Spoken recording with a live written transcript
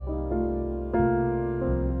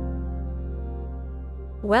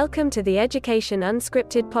Welcome to the Education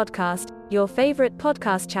Unscripted podcast, your favorite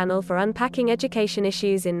podcast channel for unpacking education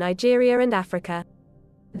issues in Nigeria and Africa.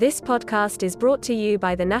 This podcast is brought to you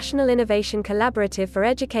by the National Innovation Collaborative for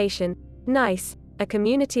Education, NICE, a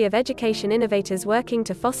community of education innovators working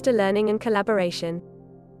to foster learning and collaboration.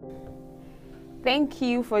 Thank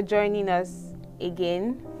you for joining us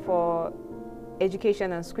again for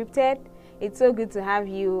Education Unscripted. It's so good to have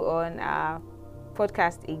you on our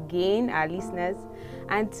podcast again, our listeners.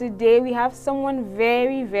 And today we have someone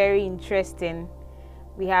very, very interesting.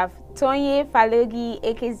 We have Tonye Falogi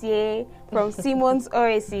Ekezie from Simon's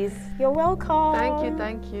Oasis. You're welcome.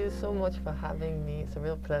 Thank you so much for having me. It's a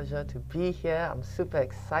real pleasure to be here. I'm super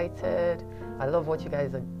excited. I love what you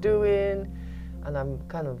guys are doing. And I'm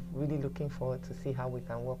kind of really looking forward to see how we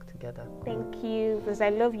can work together. Thank you, because I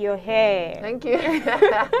love your hair. Thank you.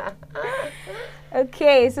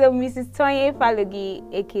 Okay, so Mrs. Tonye Falogi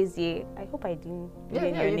Ekezie. I hope I didn't. Yeah,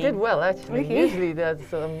 your you name. did well, actually. Okay. Usually there's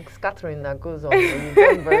some scattering that goes on, so you've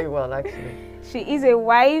done very well, actually. She is a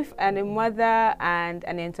wife and a mother and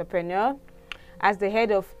an entrepreneur. As the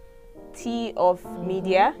head of T of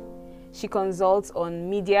Media, she consults on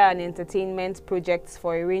media and entertainment projects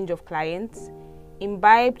for a range of clients.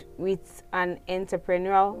 Imbibed with an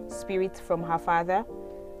entrepreneurial spirit from her father,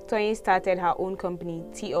 Tonye started her own company,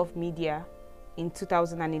 T of Media, in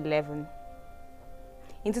 2011.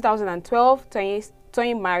 In 2012,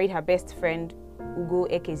 Tonye married her best friend, Ugo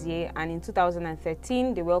Ekezie, and in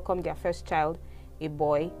 2013, they welcomed their first child, a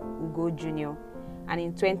boy, Ugo Jr. And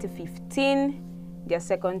in 2015, their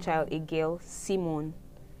second child, a girl, Simone.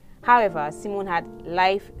 However, Simone had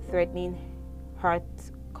life-threatening heart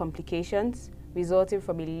complications resulting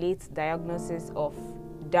from a late diagnosis of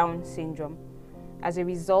Down syndrome. As a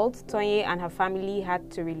result, Tonye and her family had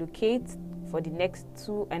to relocate for the next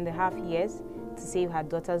 2.5 years to save her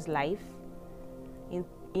daughter's life.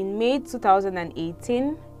 In May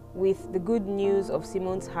 2018, with the good news of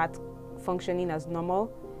Simone's heart functioning as normal,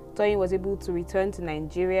 Tonye was able to return to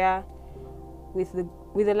Nigeria. With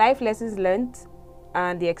the life lessons learned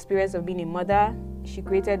and the experience of being a mother, she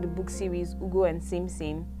created the book series Ugo and Sim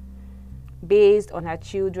Sim, based on her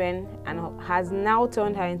children, and has now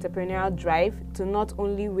turned her entrepreneurial drive to not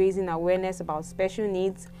only raising awareness about special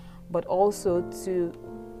needs, but also to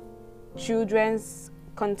children's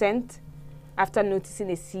content after noticing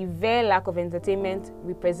a severe lack of entertainment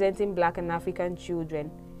representing Black and African children,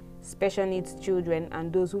 special needs children,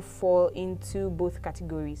 and those who fall into both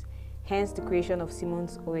categories. Hence the creation of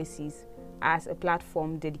Simon's Oasis as a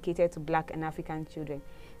platform dedicated to Black and African children.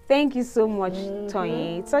 Thank you so much,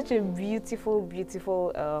 Tonye. It's such a beautiful,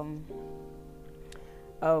 beautiful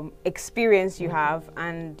experience you have,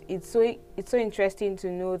 and it's so interesting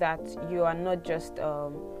to know that you are not just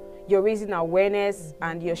you're raising awareness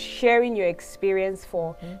and you're sharing your experience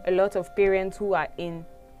for a lot of parents who are in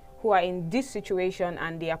this situation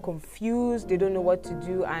and they are confused, they don't know what to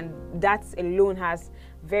do, and that alone has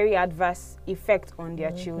very adverse effect on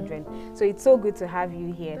their children. So it's so good to have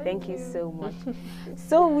you here. Thank you so much.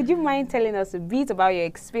 So would you mind telling us a bit about your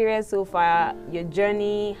experience so far, your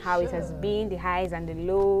journey, how it has been, the highs and the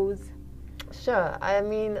lows? Sure. I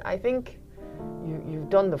mean, I think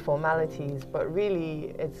you've done the formalities, but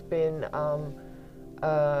really it's been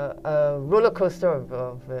a roller coaster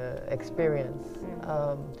of experience.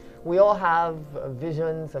 We all have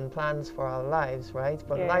visions and plans for our lives, right?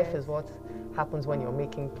 But life is what happens when you're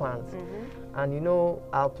making plans. And you know,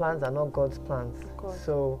 our plans are not God's plans.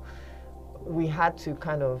 So we had to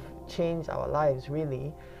kind of change our lives,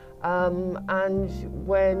 really. And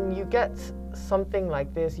when you get something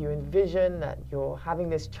like this, you envision that you're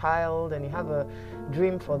having this child and you have a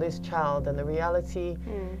dream for this child, and the reality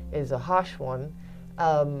is a harsh one.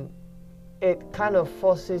 It kind of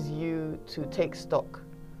forces you to take stock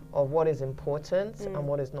of what is important and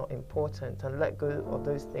what is not important, and let go of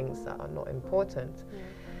those things that are not important.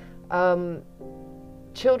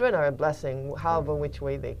 Children are a blessing, however which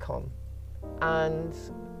way they come. And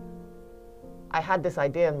I had this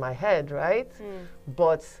idea in my head, right?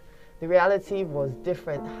 But the reality was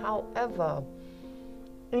different. However,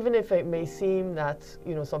 even if it may seem that,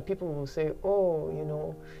 you know, some people will say, oh, you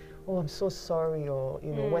know, oh, I'm so sorry, or,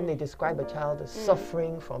 you know, when they describe a child as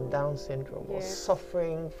suffering from Down syndrome or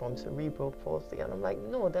suffering from cerebral palsy, and I'm like,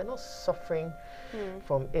 no, they're not suffering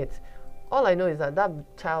from it. All I know is that that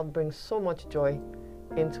child brings so much joy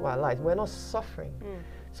into our lives. We're not suffering.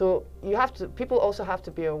 So people also have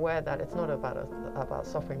to be aware that it's not about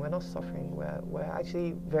suffering. We're not suffering. We're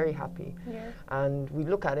actually very happy, and we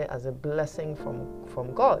look at it as a blessing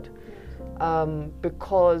from God.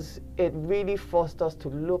 because it really forced us to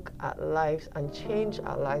look at lives and change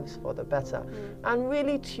our lives for the better, and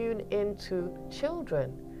really tune into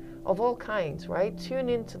children of all kinds, right? Tune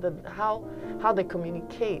into how they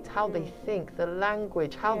communicate, how they think, the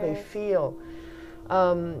language, how they feel,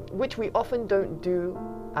 which we often don't do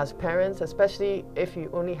as parents, especially if you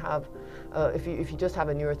only have, if you just have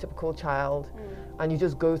a neurotypical child, and you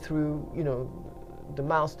just go through, you know, the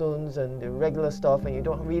milestones and the regular stuff, and you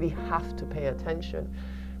don't really have to pay attention.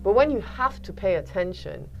 But when you have to pay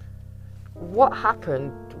attention, what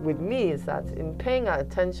happened with me is that in paying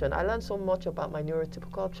attention, I learned so much about my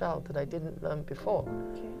neurotypical child that I didn't learn before.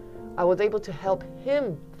 Okay. I was able to help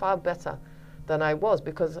him far better than I was,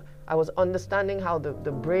 because I was understanding how the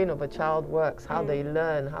brain of a child works, how they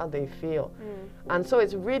learn, how they feel. And so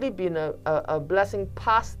it's really been a blessing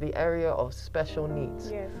past the area of special needs.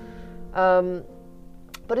 Yes.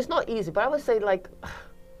 But it's not easy. But I would say, like,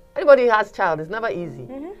 anybody who has a child, it's never easy.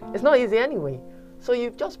 It's not easy anyway. So you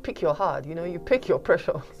just pick your heart, you know, you pick your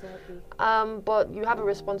pressure. Exactly. But you have a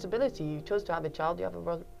responsibility. You chose to have a child, you have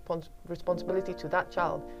a responsibility to that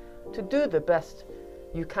child to do the best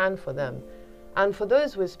you can for them. And for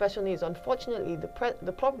those with special needs, unfortunately, the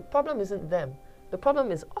problem isn't them. The problem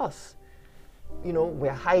is us. You know,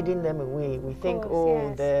 we're hiding them away. We think,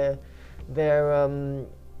 they're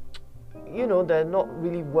you know, they're not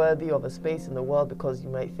really worthy of a space in the world, because you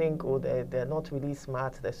might think, they're not really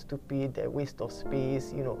smart, they're stupid, they're a waste of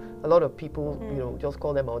space. You know, a lot of people, you know, just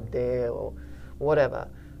call them out there or whatever,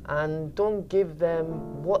 and don't give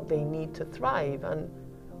them what they need to thrive. And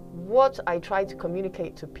what I try to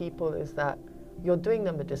communicate to people is that you're doing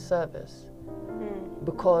them a disservice,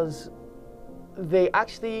 because they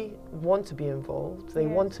actually want to be involved, they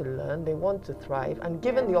want to learn, they want to thrive, and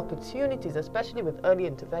given the opportunities, especially with early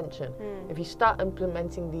intervention, if you start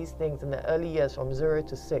implementing these things in the early years from 0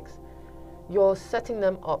 to 6, you're setting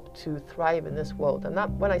them up to thrive in this world. And that,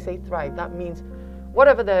 when I say thrive, that means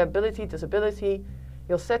whatever their ability, disability,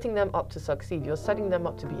 you're setting them up to succeed. You're setting them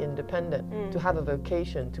up to be independent, to have a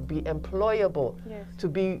vocation, to be employable, to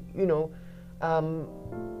be, you know,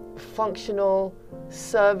 functional,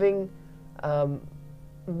 serving,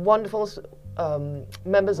 wonderful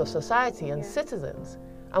members of society and citizens.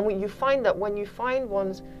 And when you find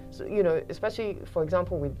ones, you know, especially, for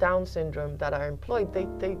example, with Down syndrome that are employed,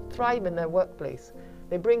 they thrive in their workplace.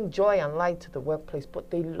 They bring joy and light to the workplace, but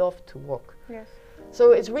they love to work. Yes.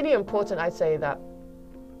 So it's really important, I'd say, that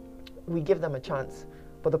we give them a chance.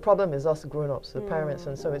 But the problem is us grown-ups, the parents,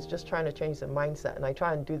 and so it's just trying to change the mindset. And I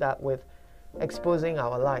try and do that with exposing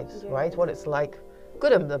our lives, right? What it's like,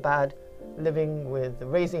 good and the bad,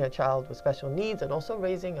 raising a child with special needs, and also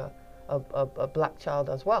raising a black child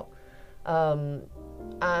as well.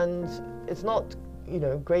 And it's not, you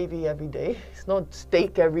know, gravy every day. It's not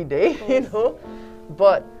steak every day, you know.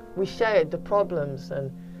 But we share the problems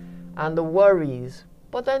and the worries.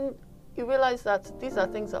 But then you realize that these are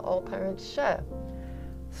things that all parents share.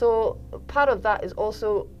 So part of that is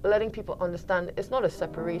also letting people understand it's not a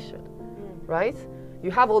separation, right?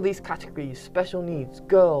 You have all these categories: special needs,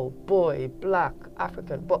 girl, boy, black,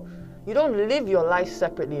 African, but you don't live your life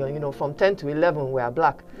separately. You know, from 10 to 11 we are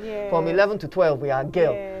black, from 11 to 12 we are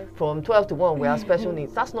girl, from 12 to 1 we are special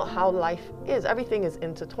needs. That's not how life is. Everything is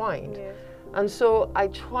intertwined. And so I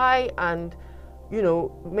try and, you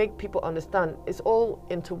know, make people understand it's all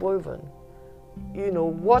interwoven. You know,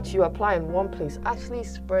 what you apply in one place actually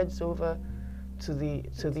spreads over to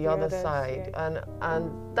the other side,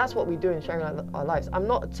 and that's what we do in sharing our lives. I'm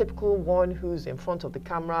not a typical one who's in front of the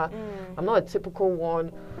camera. I'm not a typical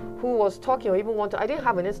one who was talking or even I didn't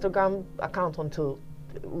have an Instagram account until,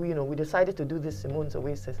 you know, we decided to do this Simone's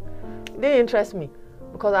Oasis. It didn't interest me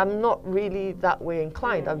because I'm not really that way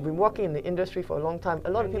inclined. I've been working in the industry for a long time. A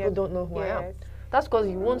lot of people don't know who I am. That's because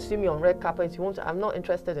you won't see me on red carpets. I'm not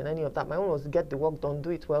interested in any of that. My own was to get the work done, do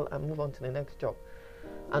it well, and move on to the next job,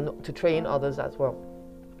 and to train others as well.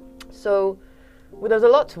 So there's a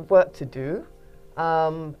lot of work to do,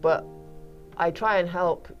 but I try and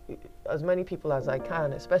help as many people as I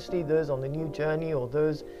can, especially those on the new journey or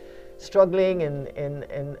those struggling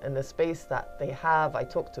in the space that they have. I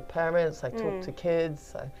talk to parents, I talk to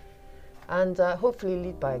kids, and hopefully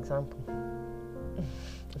lead by example.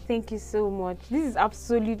 Thank you so much. This is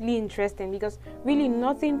absolutely interesting, because really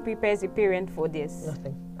nothing prepares a parent for this.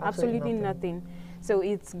 Nothing. Absolutely nothing. So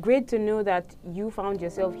it's great to know that you found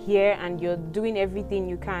yourself here and you're doing everything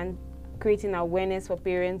you can, creating awareness for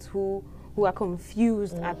parents who are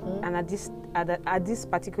confused at this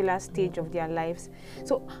particular stage of their lives.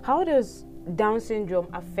 So how does Down syndrome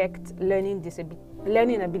affect learning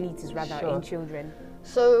abilities in children?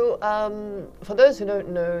 So, for those who don't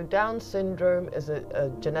know, Down syndrome is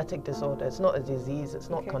a genetic disorder. It's not a disease. It's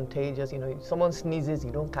not contagious. You know, if someone sneezes,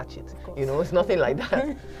 you don't catch it. You know, it's nothing like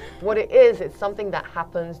that. What it is, it's something that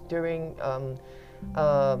happens during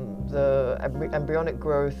the embryonic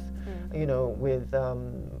growth. You know, with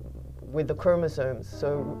the chromosomes.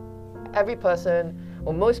 So, every person,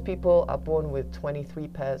 or most people, are born with 23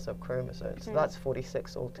 pairs of chromosomes. So that's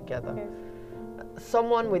 46 altogether.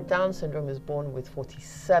 Someone with Down syndrome is born with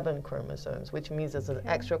 47 chromosomes, which means there's an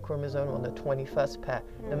extra chromosome on the 21st pair.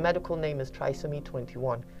 The medical name is trisomy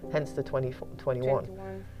 21, hence the 21.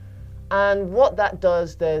 And what that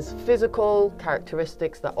does, there's physical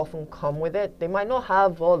characteristics that often come with it. They might not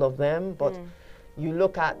have all of them, but you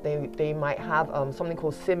look at, they might have something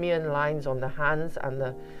called simian lines on the hands, and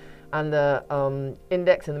the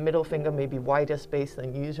index and the middle finger may be wider spaced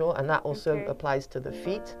than usual, and that also applies to the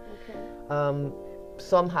feet.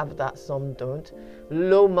 Some have that, some don't.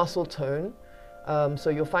 Low muscle tone. So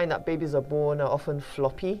you'll find that babies are often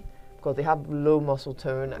floppy because they have low muscle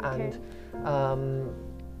tone, and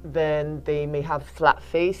then they may have flat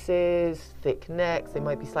faces, thick necks, they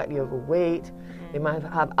might be slightly overweight, they might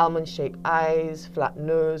have almond-shaped eyes, flat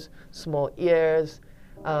nose, small ears,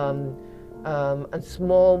 and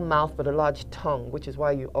small mouth but a large tongue, which is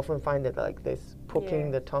why you often find it like this, poking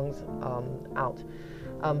the tongues out.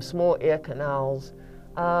 Small ear canals,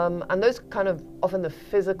 and those kind of often the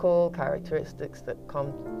physical characteristics that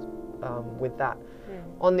come with that.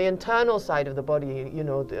 On the internal side of the body, you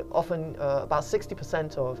know, often about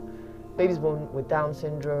 60% of babies born with Down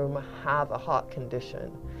syndrome have a heart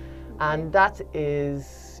condition, and that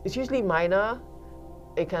it's usually minor.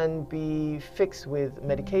 It can be fixed with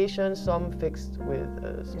medication, some fixed with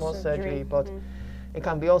small surgery, but it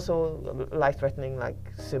can be also life-threatening, like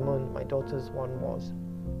Simone, my daughter's one, was.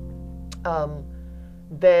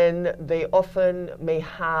 Then they often may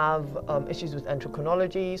have issues with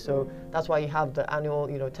endocrinology, so that's why you have the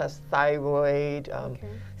annual, test, thyroid,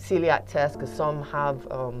 celiac test, because some have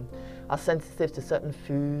are sensitive to certain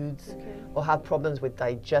foods or have problems with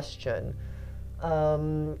digestion.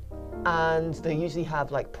 And they usually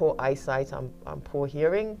have like poor eyesight and poor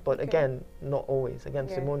hearing, but again, not always. Again,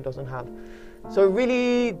 Simone doesn't have. So it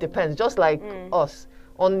really depends, just like us.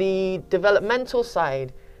 On the developmental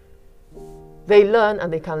side, they learn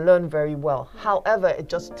and they can learn very well. However, it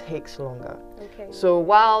just takes longer. So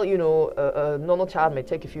while, a normal child may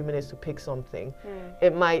take a few minutes to pick something,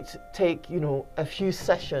 it might take, a few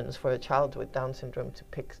sessions for a child with Down syndrome to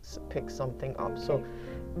pick something up. So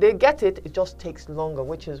they get it, it just takes longer,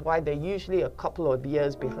 which is why they're usually a couple of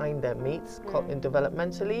years behind their mates in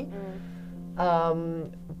developmentally.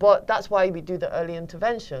 But that's why we do the early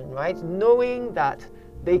intervention, right? Knowing that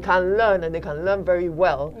they can learn and they can learn very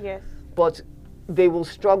well, but they will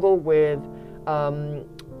struggle with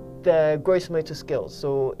their gross motor skills.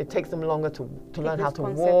 So it takes them longer to learn how to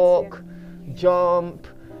walk, jump,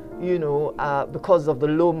 because of the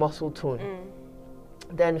low muscle tone.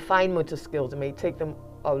 Then fine motor skills, it may take them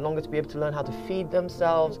longer to be able to learn how to feed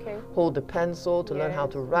themselves, hold the pencil, to learn how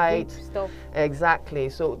to write. Exactly.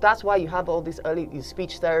 So that's why you have all these early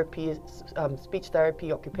speech therapy,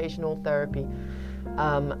 occupational therapy,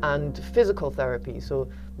 and physical therapy. So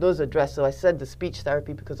those address. So I said the speech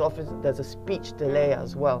therapy because often there's a speech delay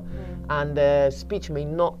as well, and the speech may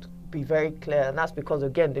not be very clear, and that's because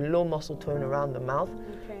again the low muscle tone around the mouth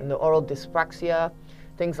and the oral dyspraxia,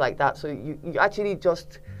 things like that. So you actually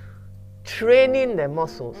just training their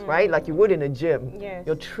muscles, right? Like you would in a gym.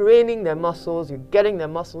 You're training their muscles, you're getting their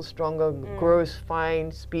muscles stronger, gross,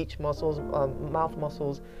 fine speech muscles, mouth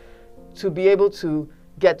muscles, to be able to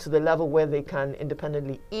get to the level where they can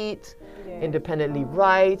independently eat, independently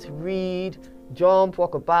write, read, jump,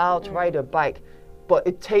 walk about, ride a bike. But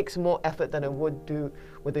it takes more effort than it would do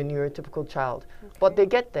with a neurotypical child. But they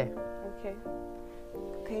get there.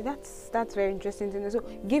 Okay, that's very interesting to know. So,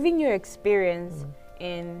 given your experience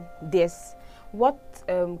in this, what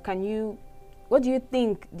do you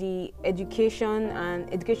think the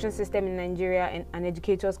education system in Nigeria and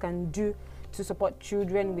educators can do to support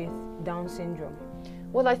children with Down syndrome?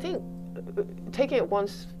 Well, I think taking it one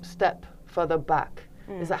step further back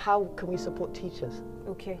is that how can we support teachers?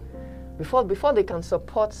 Before they can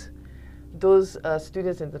support those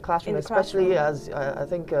students in the classroom, especially as I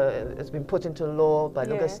think it's been put into law by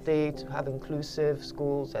Lagos State to have inclusive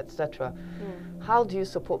schools, etc. How do you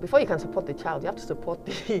support? Before you can support the child, you have to support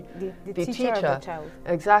the teacher. Of the child.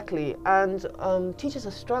 Exactly, and teachers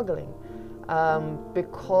are struggling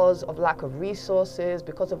because of lack of resources,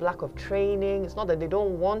 because of lack of training. It's not that they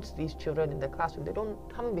don't want these children in the classroom;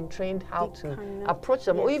 haven't been trained how to approach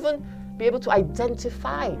them, or even be able to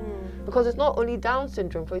identify. because it's not only Down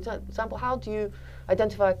syndrome. For example, how do you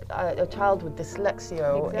identify a child with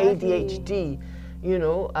dyslexia or ADHD, you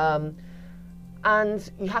know,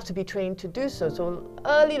 and you have to be trained to do so. So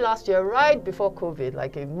early last year, right before COVID,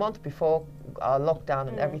 like a month before lockdown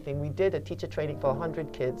and everything, we did a teacher training for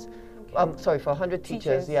 100 kids, for 100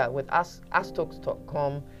 teachers, yeah, with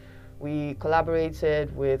Astalks.com. We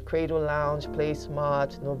collaborated with Cradle Lounge, Play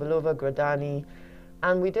Smart, Novelova Gradani,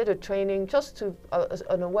 and we did a training, just to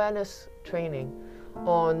an awareness training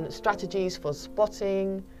on strategies for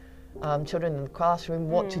spotting children in the classroom,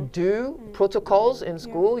 what to do, protocols in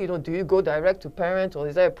school. You know, do you go direct to parent, or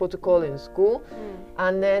is there a protocol in school?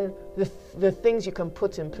 And then the things you can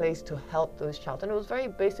put in place to help those children. And it was very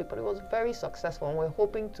basic, but it was very successful. And we're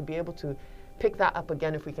hoping to be able to pick that up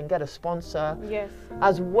again if we can get a sponsor,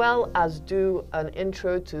 as well as do an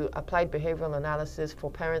intro to applied behavioral analysis for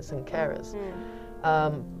parents and carers.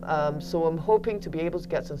 So I'm hoping to be able to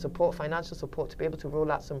get some support, financial support, to be able to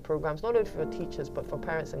roll out some programs, not only for teachers, but for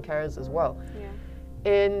parents and carers as well,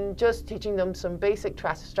 in just teaching them some basic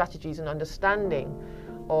strategies and understanding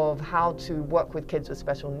of how to work with kids with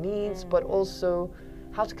special needs, but also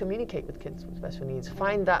how to communicate with kids with special needs.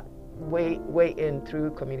 Find that way in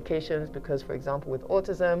through communications, because, for example, with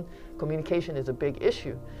autism, communication is a big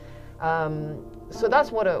issue. So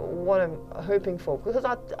that's what I'm hoping for, because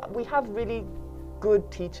we have really good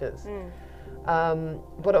teachers,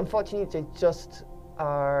 but unfortunately they just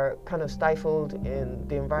are kind of stifled in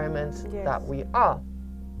the environment that we are.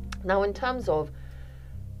 Now, in terms of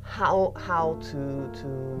how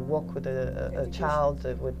to work with a child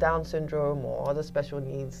with Down syndrome or other special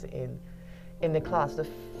needs in the class, the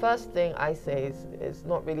first thing I say is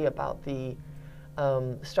not really about the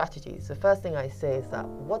strategies. The first thing I say is that,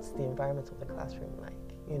 what's the environment of the classroom like?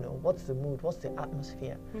 You know, what's the mood? What's the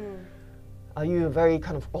atmosphere? Are you a very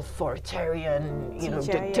kind of authoritarian,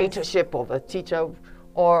 dictatorship of a teacher?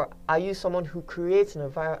 Or are you someone who creates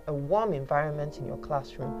a warm environment in your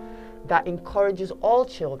classroom that encourages all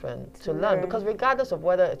children to learn? Because regardless of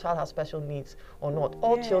whether a child has special needs or not,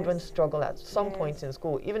 all children struggle at some point in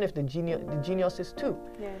school, even if the geniuses too.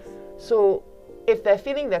 So if they're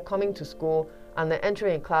feeling they're coming to school and they're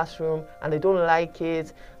entering a classroom and they don't like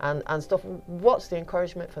it and stuff, what's the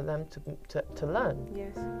encouragement for them to learn?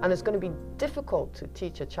 And it's going to be difficult to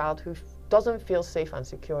teach a child who doesn't feel safe and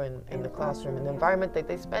secure in the classroom, in the environment that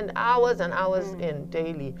they spend hours and hours in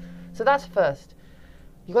daily. So that's first.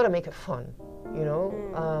 You got to make it fun, you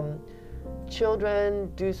know.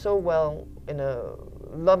 Children do so well in a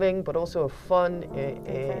loving but also a fun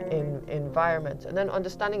environment. And then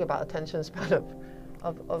understanding about attention span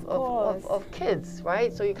of kids,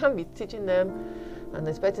 right? So you can't be teaching them and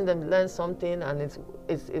expecting them to learn something, and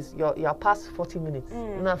you're past 40 minutes.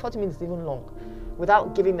 Now 40 minutes is even long,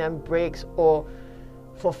 without giving them breaks, or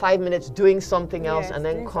for 5 minutes doing something else and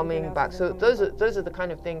then coming back. So those are the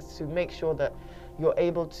kind of things to make sure that you're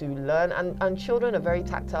able to learn. And children are very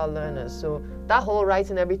tactile learners, so that whole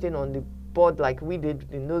writing everything on the board like we did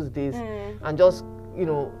in those days and just, you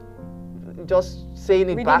know, just saying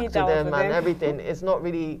it back to them and everything, it's not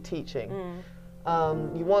really teaching.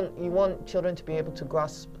 You want children to be able to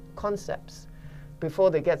grasp concepts before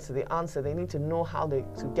they get to the answer. They need to know how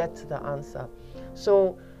to get to the answer.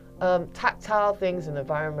 So tactile things in the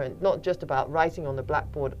environment, not just about writing on the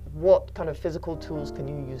blackboard. What kind of physical tools can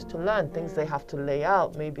you use to learn? Things they have to lay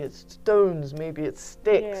out. Maybe it's stones, maybe it's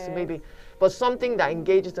sticks, but something that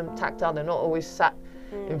engages them tactile. They're not always sat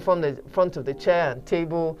in front of the chair and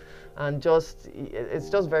table, and it's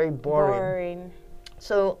just very boring.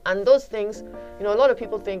 So, and those things, you know, a lot of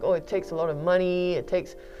people think, oh, it takes a lot of money.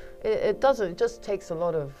 It doesn't. It just takes a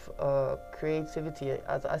lot of creativity.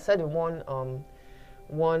 As I said in one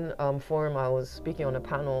forum, I was speaking on a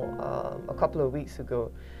panel a couple of weeks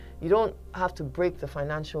ago. You don't have to break the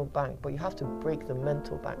financial bank, but you have to break the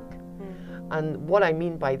mental bank. And what I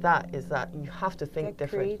mean by that is that you have to think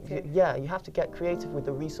different. You have to get creative with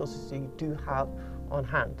the resources that you do have on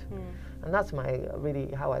hand. And that's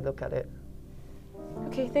really how I look at it.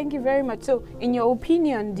 Okay, thank you very much. So, in your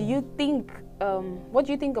opinion, do you think, what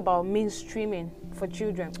do you think about mainstreaming for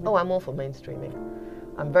children? Oh, I'm all for mainstreaming.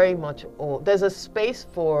 I'm very much all. There's a space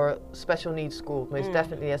for special needs schools, most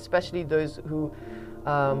definitely, especially those who,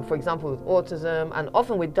 for example, with autism, and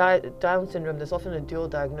often with Down syndrome, there's often a dual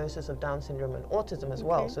diagnosis of Down syndrome and autism as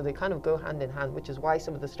well. So they kind of go hand in hand, which is why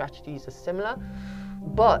some of the strategies are similar.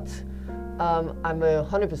 But I'm a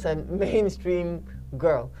 100% mainstream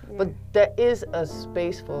girl. But there is a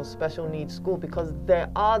space for special needs school, because there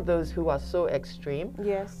are those who are so extreme.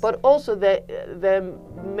 But also there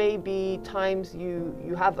may be times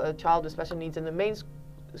you have a child with special needs in the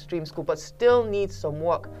mainstream school, but still needs some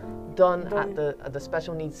work done at the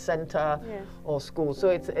special needs center or school. So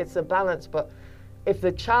it's a balance. But if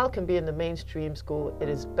the child can be in the mainstream school, it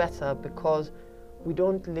is better because we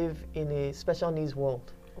don't live in a special needs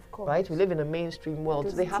world. Of course. Right? We live in a mainstream world.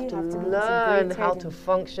 So they have to learn how to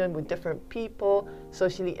function with different people,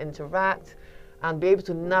 socially interact, and be able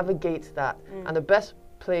to navigate that. And the best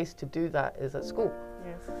place to do that is at school.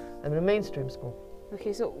 Yes. And a mainstream school.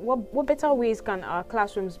 Okay, so what better ways can our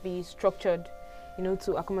classrooms be structured,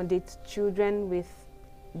 to accommodate children with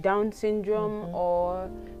Down syndrome or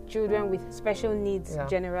children with special needs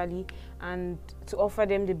generally, and to offer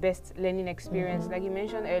them the best learning experience? Like you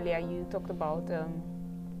mentioned earlier, you talked about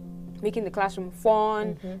making the classroom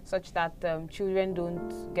fun such that children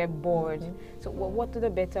don't get bored. So what are the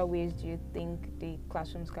better ways do you think the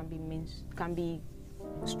classrooms can be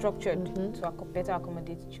structured to better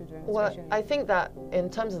accommodate children? Well, I think that in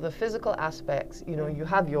terms of the physical aspects, you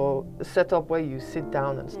have your setup where you sit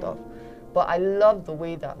down and stuff. But I love the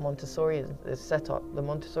way that Montessori is set up, the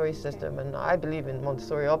Montessori system, and I believe in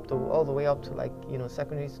Montessori all the way up to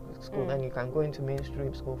secondary school. Then you can go into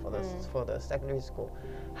mainstream school for the secondary school.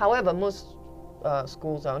 However, most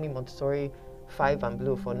schools are only Montessori 5 and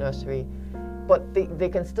below for nursery, but they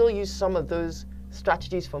can still use some of those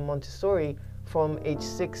strategies from Montessori from age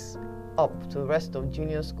 6 up to the rest of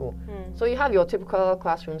junior school. So you have your typical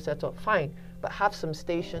classroom setup, fine, but have some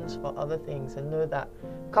stations for other things and know that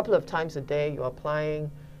a couple of times a day you're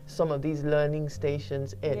applying some of these learning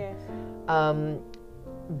stations in. Yes.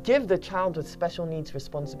 Give the child with special needs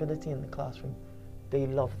responsibility in the classroom. They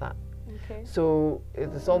love that. Okay. So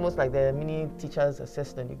it's almost like they're mini teacher's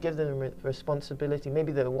assistant. You give them responsibility.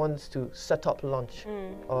 Maybe they're the ones to set up lunch.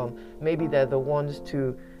 Maybe they're the ones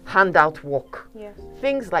to hand out work. Yes.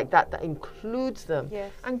 Things like that includes them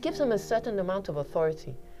and gives them a certain amount of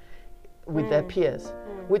authority with their peers,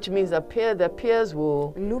 which means that their peers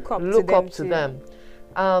will look up to them.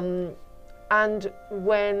 And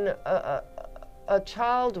when a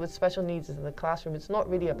child with special needs is in the classroom, it's not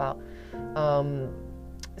really about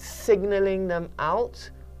signaling them out,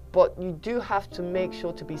 but you do have to make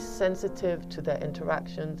sure to be sensitive to their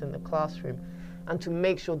interactions in the classroom and to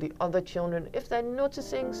make sure the other children, if they're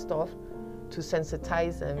noticing stuff, to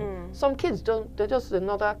sensitize them. Some kids don't, they're just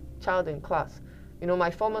another child in class. My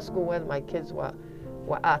former school where my kids were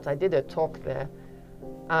at, I did a talk there,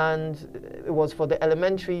 and it was for the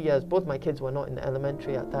elementary years. Both my kids were not in the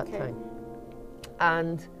elementary at that time.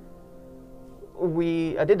 And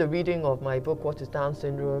I did a reading of my book, What is Down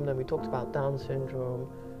Syndrome? Then we talked about Down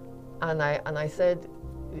syndrome. And I said,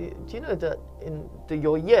 do you know that in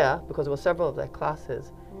your year, because there were several of their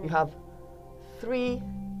classes, you have 3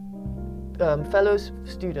 fellow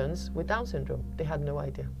students with Down syndrome. They had no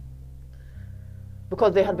idea.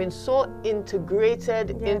 Because they had been so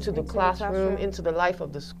integrated into the classroom, into the life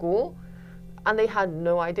of the school, and they had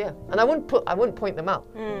no idea. And I wouldn't point them out.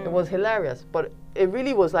 It was hilarious, but it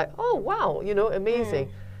really was like, oh wow, amazing.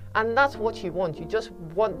 And that's what you want. You just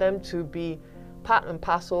want them to be part and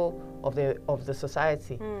parcel of the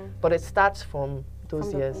society. But it starts from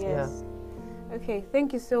those years. Yes. Okay,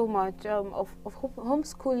 thank you so much. Of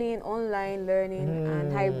homeschooling, online learning,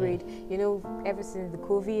 and hybrid. Ever since the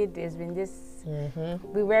COVID, there's been this.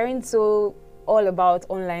 We weren't so all about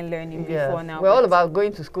online learning before now. We're all about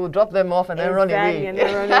going to school, drop them off, and then run away. And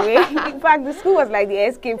then run away. In fact, the school was like the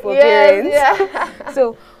escape for parents. Yeah.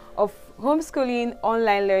 So, of homeschooling,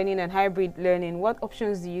 online learning, and hybrid learning, what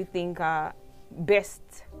options do you think are best,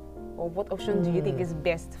 or what option do you think is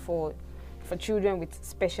best for children with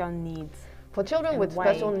special needs? For children with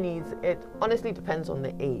special needs, it honestly depends on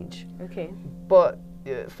the age. Okay. But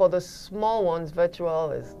for the small ones,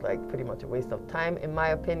 virtual is like pretty much a waste of time, in my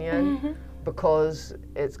opinion, because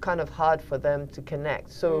it's kind of hard for them to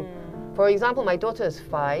connect. So, for example, my daughter is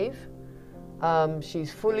 5.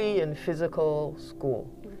 She's fully in physical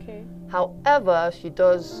school. Okay. However, she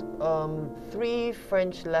does 3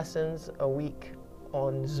 French lessons a week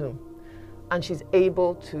on Zoom. And she's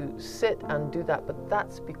able to sit and do that, but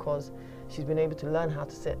that's because she's been able to learn how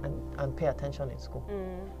to sit and pay attention in school.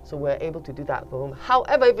 So we're able to do that at home.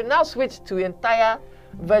 However, if we now switch to entire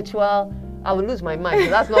virtual, I will lose my mind.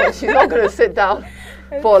 She's not going to sit down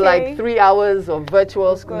for like 3 hours of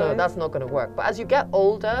virtual school. No, that's not going to work. But as you get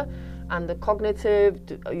older and the cognitive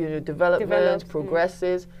development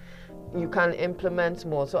progresses, you can implement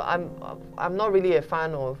more. So I'm not really a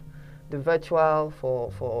fan of the virtual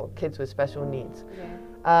for kids with special needs.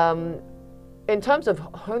 In terms of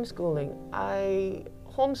homeschooling, I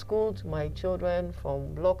homeschooled my children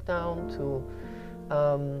from lockdown to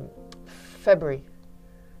February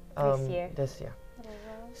this year.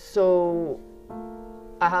 So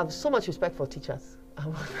I have so much respect for teachers.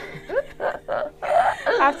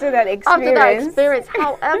 After that experience.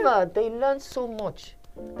 However, they learn so much.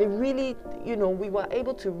 They really, we were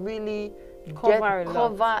able to really cover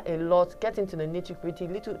a lot, get into the nitty-gritty,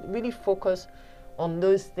 really focus on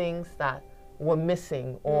those things that were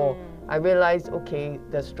missing, or I realized, okay,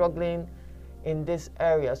 they're struggling in this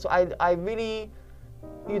area. So I really,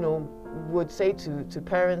 would say to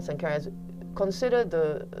parents and carers, consider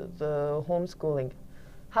the homeschooling.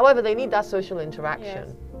 However, they need that social interaction.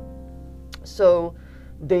 Yes. So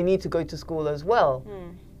they need to go to school as well.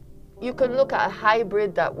 You can look at a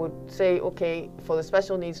hybrid that would say, okay, for the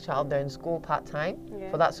special needs child, they're in school part-time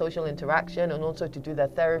for that social interaction and also to do their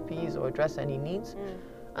therapies or address any needs.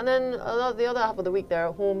 And then the other half of the week, they're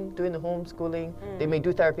at home doing the homeschooling. They may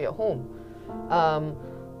do therapy at home.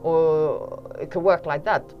 Or it could work like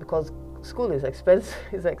that because school is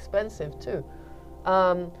expensive too.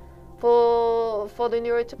 For the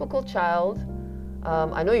neurotypical child,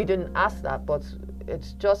 I know you didn't ask that, but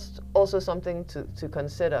it's just also something to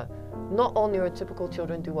consider. Not all neurotypical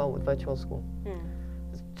children do well with virtual school.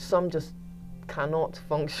 Some just cannot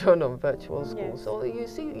function on virtual school.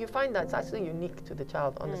 Yes. So you find that it's actually unique to the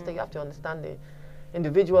child. You have to understand the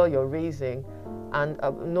individual you're raising and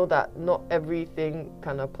know that not everything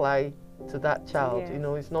can apply to that child. Yes,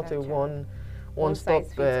 it's not a child. one stop.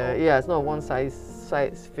 It's not one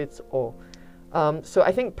size fits all. So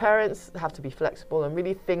I think parents have to be flexible and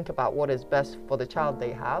really think about what is best for the child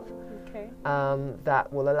they have. Okay.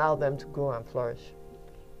 That will allow them to grow and flourish.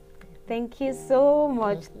 Thank you so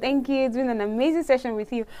much. Thank you. It's been an amazing session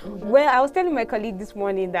with you. Well, I was telling my colleague this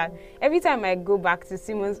morning that every time I go back to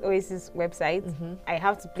Simon's Oasis website, I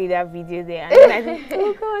have to play that video there. And then I think,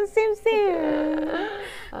 oh, go on, Sim.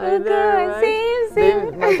 Oh, go on,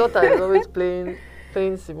 Sim. My daughter is always playing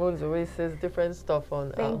Simon's Oasis, different stuff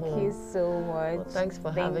on Thank you so much. Well, thanks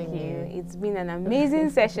for having me. It's been an amazing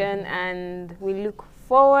session and we look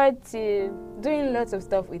forward to doing lots of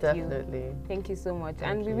stuff with you. Definitely. Thank you so much.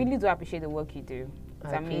 And we really do appreciate the work you do.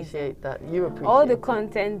 It's amazing. Appreciate that. You appreciate all the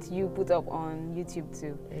content you put up on YouTube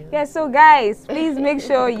too. Yeah, so guys, please make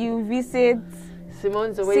sure you visit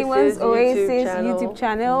Simon's Oasis YouTube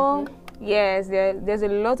channel. Yes, there's a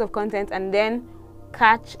lot of content, and then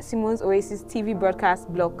catch Simon's Oasis TV broadcast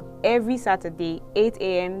block every Saturday, 8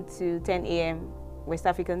 a.m. to 10 a.m. West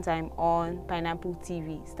African time on Pineapple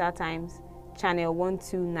TV, Star Times, channel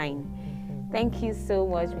 129. Thank you so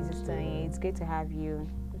much, Mrs. Tony. It's great to have you.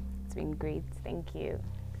 It's been great. Thank you.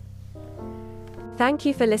 Thank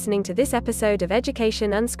you for listening to this episode of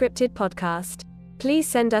Education Unscripted podcast. Please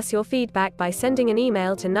send us your feedback by sending an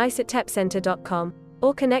email to nice@tepcenter.com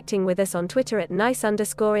or connecting with us on Twitter at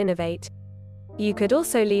nice_innovate. You could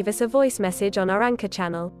also leave us a voice message on our Anchor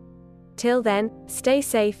channel. Till then, stay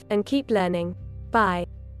safe and keep learning. Bye.